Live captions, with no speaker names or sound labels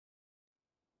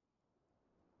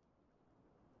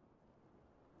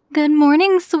Good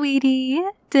morning, sweetie.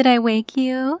 Did I wake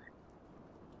you?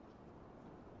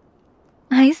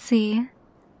 I see.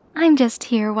 I'm just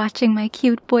here watching my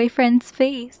cute boyfriend's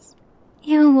face.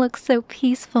 You look so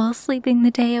peaceful sleeping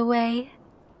the day away.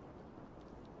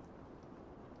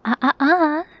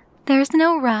 There's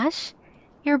no rush.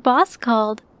 Your boss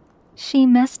called. She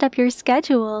messed up your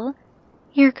schedule.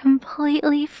 You're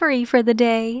completely free for the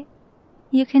day.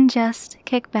 You can just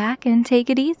kick back and take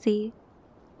it easy.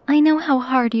 I know how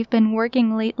hard you've been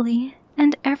working lately,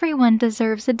 and everyone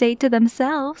deserves a day to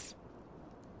themselves.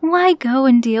 Why go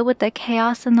and deal with the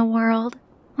chaos in the world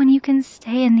when you can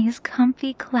stay in these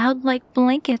comfy cloud-like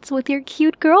blankets with your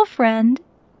cute girlfriend?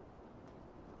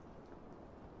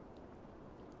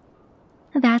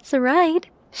 That's right.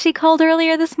 She called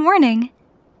earlier this morning.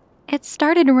 It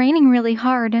started raining really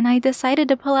hard and I decided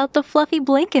to pull out the fluffy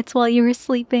blankets while you were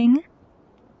sleeping.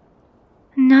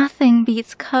 Nothing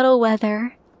beats cuddle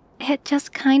weather. It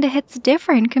just kinda hits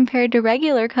different compared to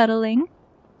regular cuddling.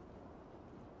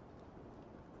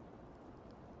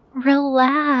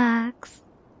 Relax.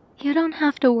 You don't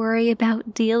have to worry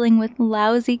about dealing with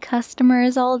lousy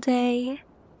customers all day.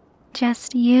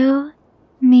 Just you,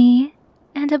 me,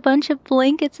 and a bunch of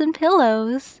blankets and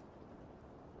pillows.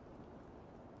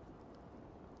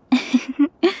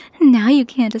 Now you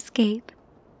can't escape.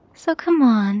 So come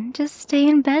on, just stay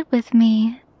in bed with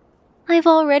me. I've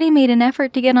already made an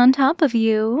effort to get on top of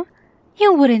you.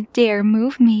 You wouldn't dare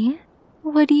move me,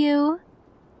 would you?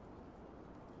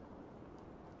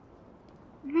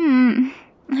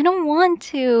 I don't want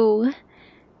to.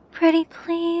 Pretty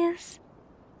please.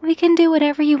 We can do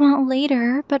whatever you want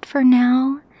later, but for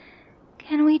now,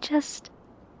 can we just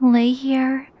lay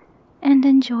here and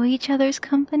enjoy each other's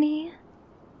company?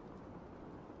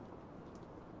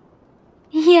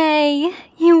 Yay!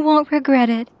 You won't regret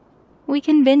it. We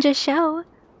can binge a show,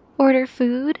 order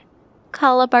food,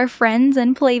 call up our friends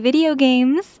and play video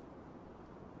games.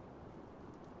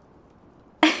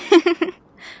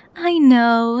 I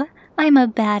know, I'm a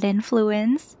bad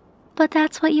influence, but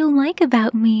that's what you like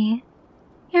about me.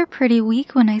 You're pretty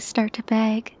weak when I start to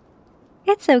beg.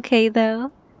 It's okay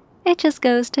though. It just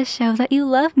goes to show that you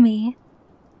love me.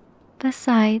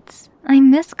 Besides, I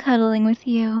miss cuddling with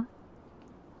you.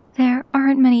 There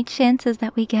aren't many chances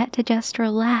that we get to just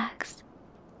relax.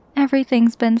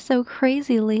 Everything's been so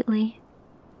crazy lately.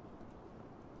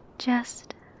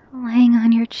 Just laying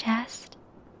on your chest,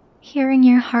 hearing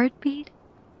your heartbeat,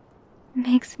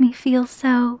 makes me feel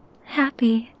so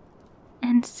happy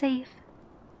and safe.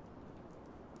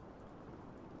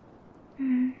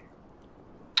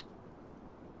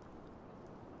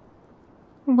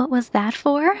 What was that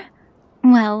for?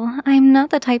 Well, I'm not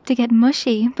the type to get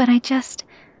mushy, but I just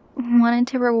wanted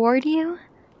to reward you.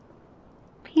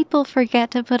 People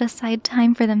forget to put aside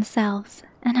time for themselves,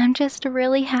 and I'm just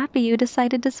really happy you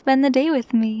decided to spend the day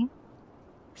with me.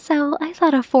 So I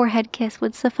thought a forehead kiss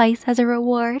would suffice as a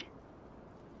reward.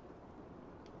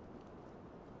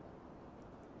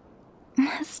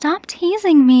 Stop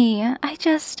teasing me. I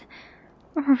just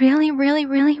really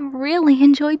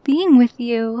enjoy being with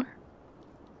you.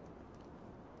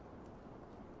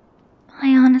 I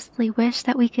honestly wish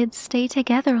that we could stay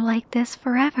together like this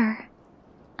forever.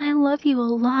 I love you a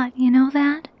lot, you know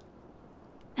that?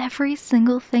 Every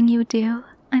single thing you do,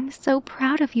 I'm so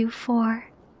proud of you for.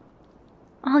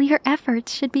 All your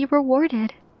efforts should be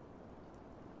rewarded.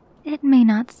 It may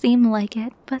not seem like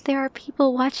it, but there are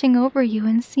people watching over you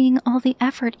and seeing all the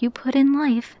effort you put in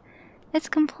life. It's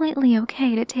completely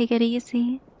okay to take it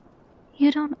easy.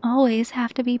 You don't always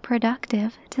have to be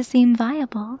productive to seem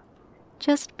viable.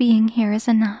 Just being here is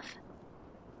enough.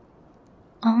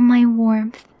 All my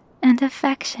warmth and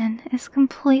affection is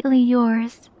completely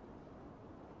yours.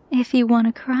 If you want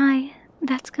to cry,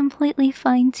 that's completely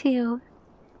fine too.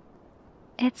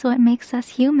 It's what makes us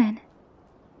human.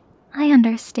 I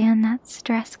understand that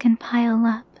stress can pile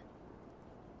up.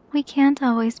 We can't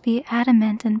always be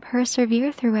adamant and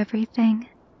persevere through everything.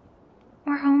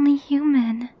 We're only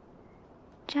human.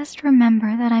 Just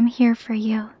remember that I'm here for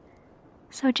you.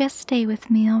 So just stay with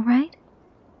me, alright?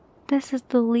 This is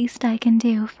the least I can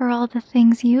do for all the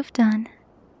things you've done.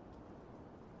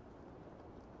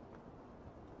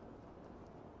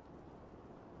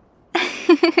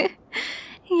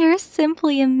 You're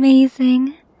simply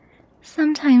amazing.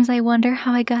 Sometimes I wonder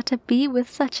how I got to be with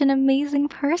such an amazing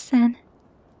person.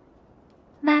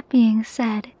 That being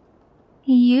said,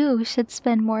 you should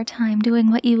spend more time doing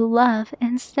what you love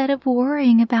instead of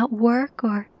worrying about work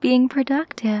or being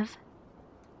productive.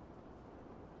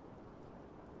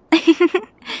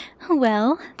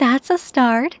 Well, that's a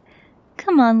start.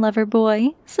 Come on, lover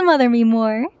boy, smother me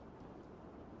more.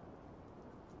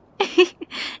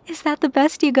 Is that the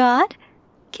best you got?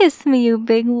 Kiss me, you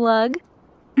big lug.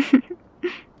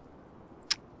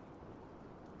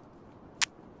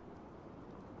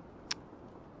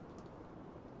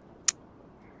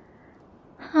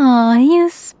 Aw, you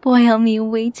spoil me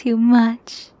way too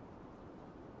much.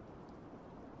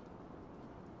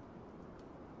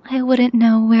 I wouldn't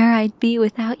know where I'd be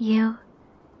without you.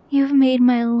 You've made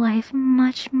my life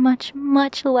much, much,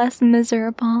 much less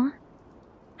miserable.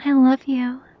 I love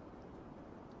you.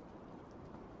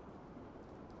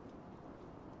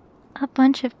 A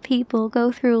bunch of people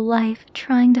go through life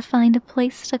trying to find a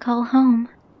place to call home.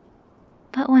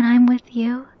 But when I'm with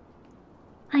you,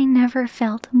 I never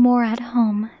felt more at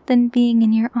home than being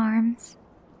in your arms.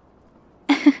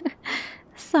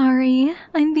 Sorry,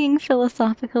 I'm being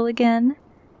philosophical again.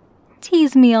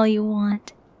 Tease me all you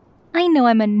want. I know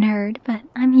I'm a nerd, but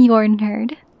I'm your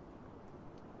nerd,